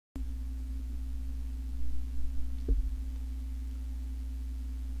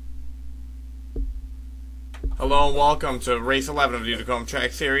Hello and welcome to Race 11 of the Utica Home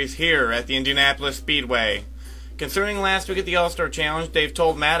Track Series here at the Indianapolis Speedway. Concerning last week at the All-Star Challenge, they've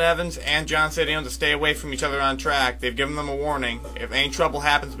told Matt Evans and John Cediano to stay away from each other on track. They've given them a warning. If any trouble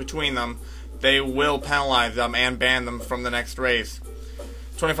happens between them, they will penalize them and ban them from the next race.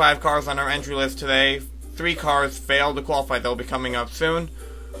 25 cars on our entry list today. 3 cars failed to qualify. They'll be coming up soon.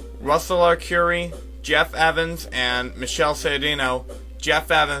 Russell Arcuri, Jeff Evans, and Michelle Cediano.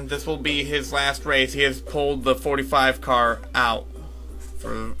 Jeff Evans, this will be his last race. He has pulled the 45 car out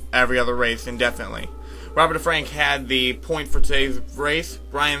for every other race indefinitely. Robert DeFrank had the point for today's race.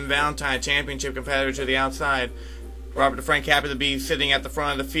 Brian Valentine, championship competitor, to the outside. Robert DeFrank happy to be sitting at the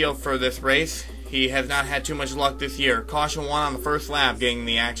front of the field for this race. He has not had too much luck this year. Caution 1 on the first lap, getting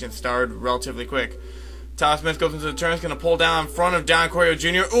the action started relatively quick. Tyler Smith goes into the turn, is going to pull down in front of Don Corio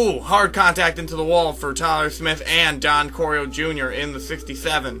Jr. Ooh, hard contact into the wall for Tyler Smith and Don Corio Jr. in the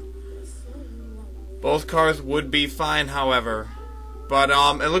 67. Both cars would be fine, however. But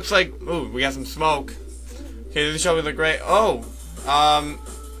it looks like, ooh, we got some smoke. Okay, this is Shelby LeGray. Oh,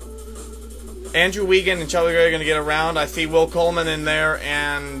 Andrew Wiegand and Shelby LeGray are going to get around. I see Will Coleman in there,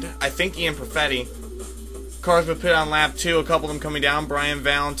 and I think Ian Perfetti. Cars would pit on lap 2, a couple of them coming down. Brian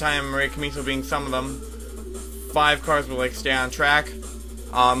Valentine and Maria Camiso being some of them. 5 cars would stay on track,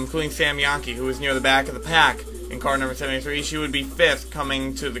 including Sam Yankee, who is near the back of the pack in car number 73. She would be 5th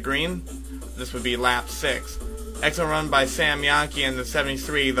coming to the green. This would be lap 6. Excellent run by Sam Yankee in the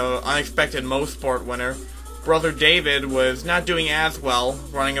 73, the unexpected Mosport winner. Brother David was not doing as well,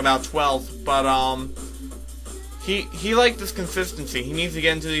 running about 12th, but he liked this consistency. He needs to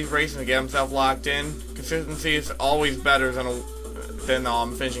get into these races and get himself locked in. Consistency is always better than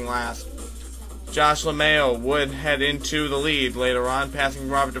finishing last. Josh LeMayo would head into the lead later on, passing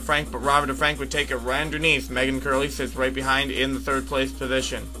Robert DeFrank, but Robert DeFrank would take it right underneath. Megan Curley sits right behind in the 3rd place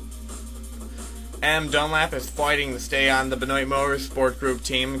position. Adam Dunlap is fighting to stay on the Benoit Motorsport Group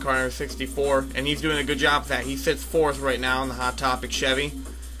team in car number 64, and he's doing a good job of that. He sits 4th right now in the Hot Topic Chevy.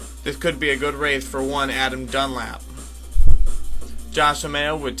 This could be a good race for one Adam Dunlap. Josh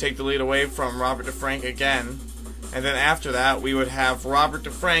LeMayo would take the lead away from Robert DeFrank again. And then after that, we would have Robert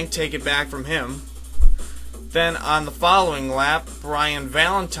DeFrank take it back from him. Then on the following lap, Brian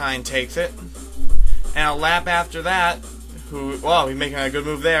Valentine takes it. And a lap after that, he's making a good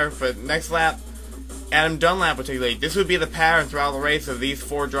move there, but next lap, Adam Dunlap would take the lead. This would be the pattern throughout the race of these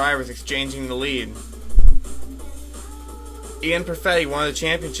 4 drivers exchanging the lead. Ian Perfetti, one of the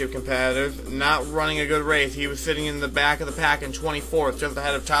championship competitors, not running a good race. He was sitting in the back of the pack in 24th, just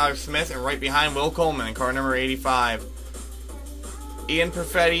ahead of Tyler Smith and right behind Will Coleman in car number 85. Ian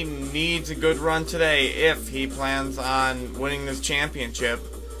Perfetti needs a good run today if he plans on winning this championship.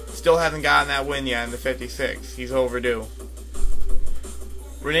 Still hasn't gotten that win yet in the 56. He's overdue.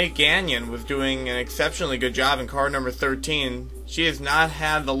 Renee Gagnon was doing an exceptionally good job in car number 13. She has not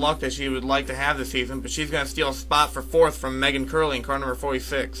had the luck that she would like to have this season, but she's going to steal a spot for 4th from Megan Curley in car number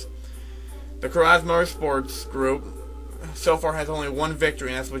 46. The Carraz Motorsports Group so far has only 1 victory,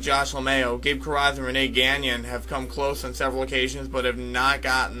 and that's with Josh LeMayo. Gabe Carraz and Renee Gagnon have come close on several occasions, but have not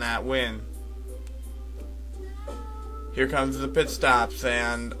gotten that win. Here comes the pit stops,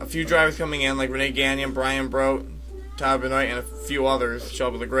 and a few drivers coming in, like Renee Gagnon, Brian Brote, Todd Benoit, and a few others,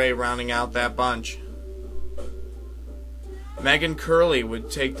 Shelby LeGray rounding out that bunch. Megan Curley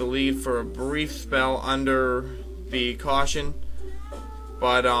would take the lead for a brief spell under the caution,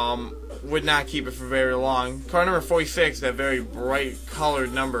 but would not keep it for very long. Car number 46, that very bright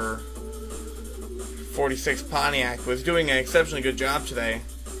colored number 46 Pontiac, was doing an exceptionally good job today.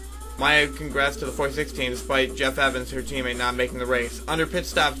 My congrats to the 46 team, despite Jeff Evans, her teammate, not making the race. Under pit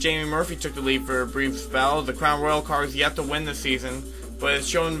stops, Jamie Murphy took the lead for a brief spell. The Crown Royal car is yet to win this season, but it's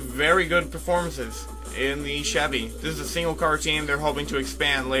shown very good performances in the Chevy. This is a single car team. They're hoping to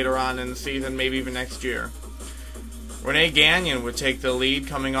expand later on in the season, maybe even next year. Renee Gagnon would take the lead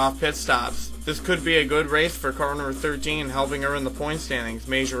coming off pit stops. This could be a good race for car number 13, helping her in the point standings,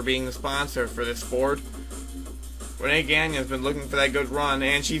 Major being the sponsor for this Ford. Renee Gagnon has been looking for that good run,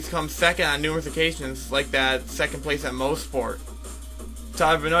 and she's come 2nd on numerous occasions, like that 2nd place at Mosport.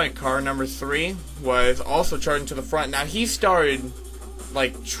 Todd Benoit, car number 3, was also charging to the front. Now, he started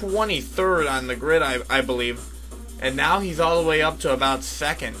like 23rd on the grid, I believe, and now he's all the way up to about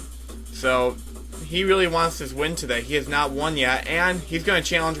 2nd. So he really wants this win today. He has not won yet, and he's going to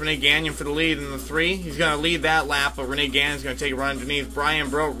challenge Renee Gagnon for the lead in the 3. He's going to lead that lap, but Renee Gagnon is going to take a run underneath. Brian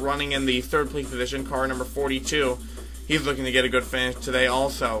Brote running in the 3rd place position, car number 42. He's looking to get a good finish today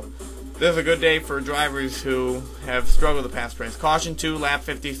also. This is a good day for drivers who have struggled the past race. Caution 2, lap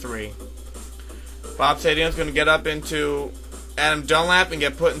 53. Bob Cediano is going to get up into Adam Dunlap and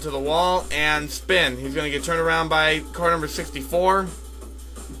get put into the wall and spin. He's going to get turned around by car number 64.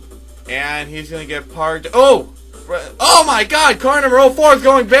 And he's going to get parked. Oh! Oh my god! Car number 04 is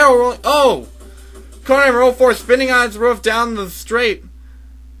going barrel rolling. Oh! Car number 04 spinning on its roof down the straight.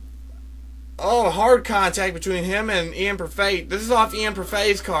 Oh, hard contact between him and Ian Perfetti. This is off Ian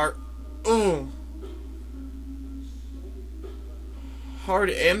Perfetti's car. Ooh.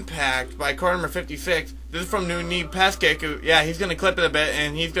 Hard impact by car number 56. This is from New Peskic. Yeah, he's going to clip it a bit,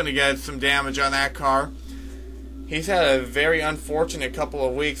 and he's going to get some damage on that car. He's had a very unfortunate couple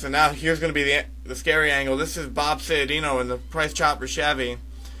of weeks, and now here's going to be the scary angle. This is Bob Ciadino in the Price Chopper Chevy.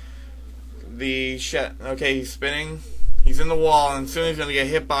 Okay, he's spinning. He's in the wall, and soon he's going to get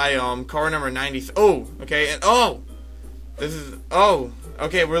hit by car number 90. Oh, okay, and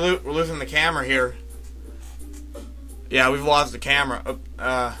okay, we're losing the camera here. Yeah, we've lost the camera.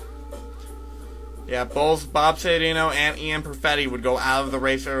 Yeah, both Bob Ciadino and Ian Perfetti would go out of the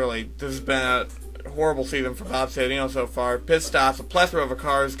race early. This has been a horrible season for Bob Ciadino so far. Pit stops, a plethora of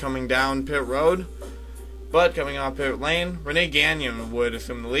cars coming down pit road, but coming off pit lane, Renee Gagnon would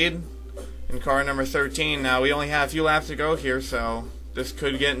assume the lead in car number 13. Now, we only have a few laps to go here, so this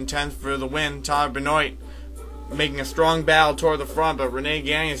could get intense for the win. Tyler Benoit making a strong battle toward the front, but Renee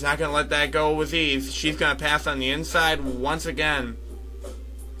Gagnon is not going to let that go with ease. She's going to pass on the inside once again.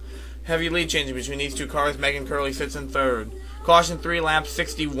 Heavy lead changing between these two cars. Megan Curley sits in third. Caution 3, lap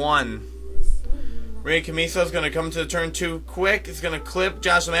 61. Renee Camiso is going to come to the turn 2 quick. It's going to clip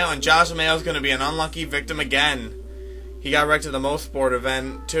Josh LeMayo, and Josh LeMayo is going to be an unlucky victim again. He got wrecked at the Most Sport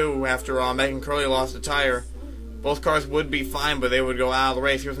event too after Megan Curley lost a tire. Both cars would be fine, but they would go out of the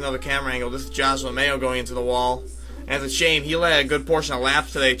race. Here's another camera angle. This is Josh LeMayo going into the wall. And it's a shame. He led a good portion of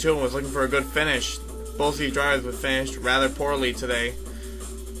laps today too and was looking for a good finish. Both these drivers would finished rather poorly today.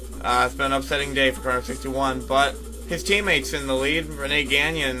 It's been an upsetting day for car number 61, but his teammates in the lead. Renee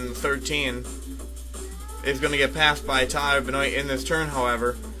Gagnon, 13, is going to get passed by Tyler Benoit in this turn,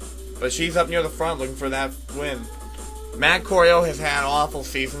 however. But she's up near the front looking for that win. Matt Corio has had an awful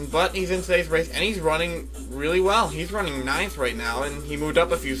season, but he's in today's race, and he's running really well. He's running 9th right now, and he moved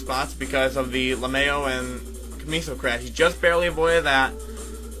up a few spots because of the LeMayo and Camiso crash. He just barely avoided that.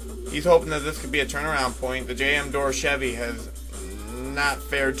 He's hoping that this could be a turnaround point. The JM Door Chevy has not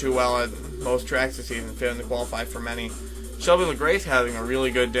fared too well at most tracks this season, failing to qualify for many. Shelby LeGrace having a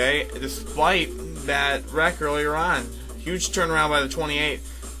really good day, despite that wreck earlier on. Huge turnaround by the 28.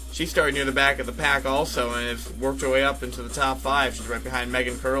 She started near the back of the pack also, and has worked her way up into the top 5. She's right behind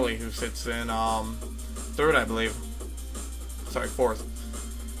Megan Curley, who sits in 3rd, I believe. Sorry, 4th.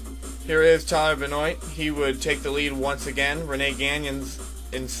 Here is Tyler Benoit. He would take the lead once again. Renee Gagnon's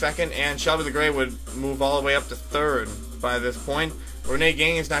in 2nd, and Shelby LeGray would move all the way up to 3rd by this point. Renee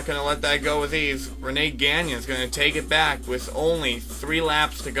Gagnon's not going to let that go with ease. Renee Gagnon's going to take it back with only 3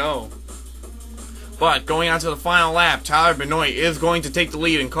 laps to go. But going on to the final lap, Tyler Benoit is going to take the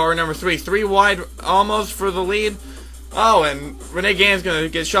lead in car number 3. 3 wide almost for the lead. Oh, and Renee Gagnon's going to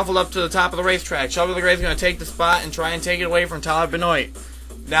get shuffled up to the top of the racetrack. Shelby LeGray is going to take the spot and try and take it away from Tyler Benoit.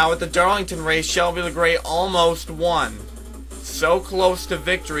 Now at the Darlington race, Shelby LeGray almost won. So close to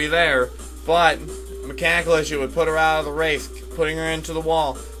victory there, but mechanical issue would put her out of the race, putting her into the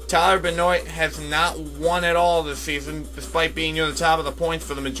wall. Tyler Benoit has not won at all this season, despite being near the top of the points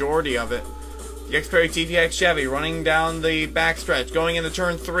for the majority of it. The Xperi TTX Chevy running down the backstretch, going into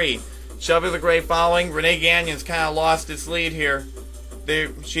turn 3. Shelby LeGray following. Renee Gagnon's kind of lost its lead here.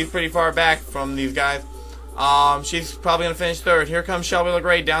 She's pretty far back from these guys. She's probably going to finish 3rd. Here comes Shelby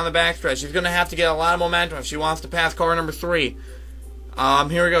LeGray down the backstretch. She's going to have to get a lot of momentum if she wants to pass car number 3.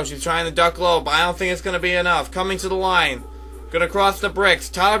 Here we go. She's trying to duck low, but I don't think it's going to be enough. Coming to the line. Going to cross the bricks.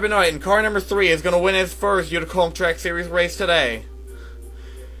 Tyler Benoit in car number 3 is going to win his first Utica Home Track Series race today.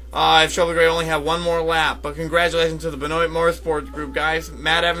 If Shelby LeGray only had one more lap. But congratulations to the Benoit Motorsports Group, guys.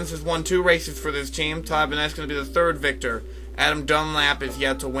 Matt Evans has won 2 races for this team. Tyler Benoit's going to be the 3rd victor. Adam Dunlap is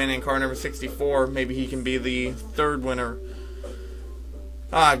yet to win in car number 64. Maybe he can be the 3rd winner.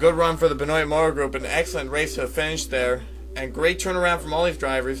 Good run for the Benoit Motor Group. An excellent race to finish there. And great turnaround from all these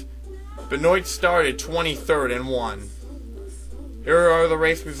drivers. Benoit started 23rd and won. Here are the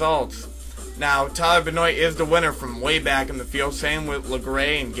race results. Now, Tyler Benoit is the winner from way back in the field. Same with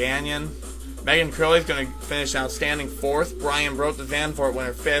LeGray and Gagnon. Megan Curley is going to finish outstanding 4th. Brian Brote, the Zandvoort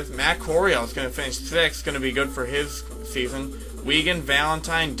winner, 5th. Matt Corio is going to finish 6th. Going to be good for his season. Wiegand,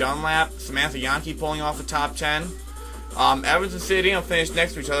 Valentine, Dunlap, Samantha Yankee pulling off the top 10. Evans and Ciadino finished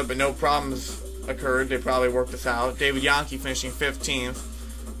next to each other, but no problems occurred. They probably worked this out. David Yankee finishing 15th.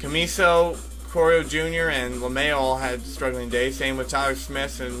 Camiso, Corio Jr. and LeMayo all had struggling days. Same with Tyler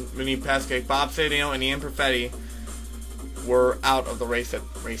Smith and Vinny Pescek, Bob Ciadino, and Ian Perfetti. were out of the race at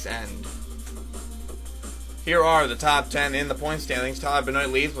race end. Here are the top 10 in the point standings. Todd Benoit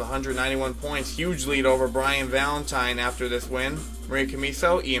leads with 191 points. Huge lead over Brian Valentine after this win. Maria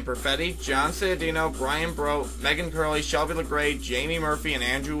Camiso, Ian Perfetti, John Ciadino, Brian Brote, Megan Curley, Shelby LeGray, Jamie Murphy, and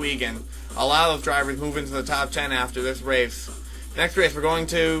Andrew Wiegand. A lot of drivers move into the top 10 after this race. Next race, we're going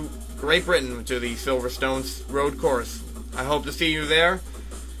to Great Britain to the Silverstone Road Course. I hope to see you there.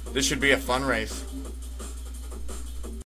 This should be a fun race.